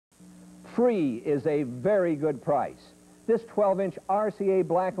Free is a very good price. This 12-inch RCA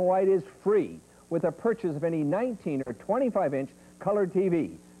black and white is free with a purchase of any 19 or 25-inch color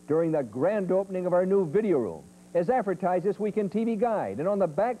TV during the grand opening of our new video room, as advertised this week in TV Guide. And on the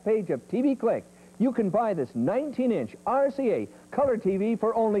back page of TV Click, you can buy this 19-inch RCA color TV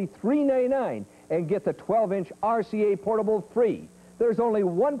for only $3.99 and get the 12-inch RCA portable free. There's only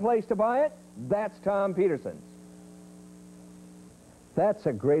one place to buy it. That's Tom Peterson's. That's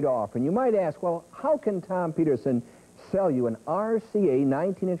a great offer. And you might ask, well, how can Tom Peterson sell you an RCA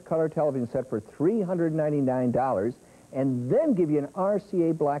 19-inch color television set for $399 and then give you an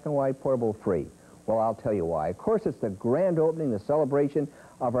RCA black and white portable free? Well, I'll tell you why. Of course, it's the grand opening, the celebration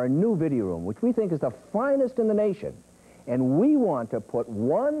of our new video room, which we think is the finest in the nation. And we want to put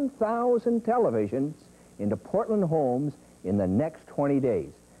 1,000 televisions into Portland homes in the next 20 days.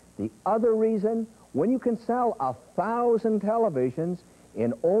 The other reason, when you can sell 1,000 televisions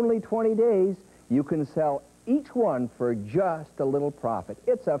in only 20 days, you can sell each one for just a little profit.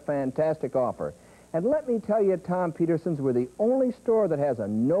 It's a fantastic offer. And let me tell you, at Tom Peterson's, we're the only store that has a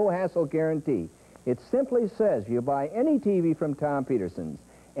no-hassle guarantee. It simply says you buy any TV from Tom Peterson's,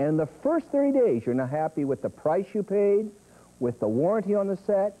 and in the first 30 days you're not happy with the price you paid, with the warranty on the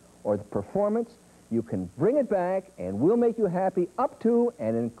set, or the performance, you can bring it back and we'll make you happy up to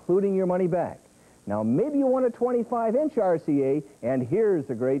and including your money back. Now, maybe you want a 25-inch RCA, and here's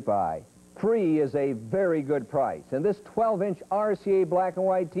the great buy. Free is a very good price, and this 12-inch RCA black and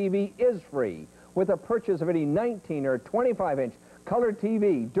white TV is free with a purchase of any 19 or 25-inch color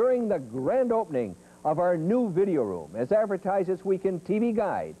TV during the grand opening of our new video room, as advertised this week in TV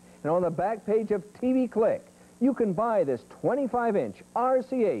Guide. And on the back page of TV Click, you can buy this 25-inch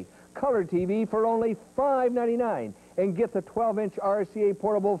RCA color TV for only $5.99 and get the 12-inch RCA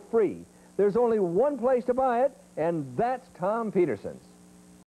portable free. There's only one place to buy it, and that's Tom Peterson's.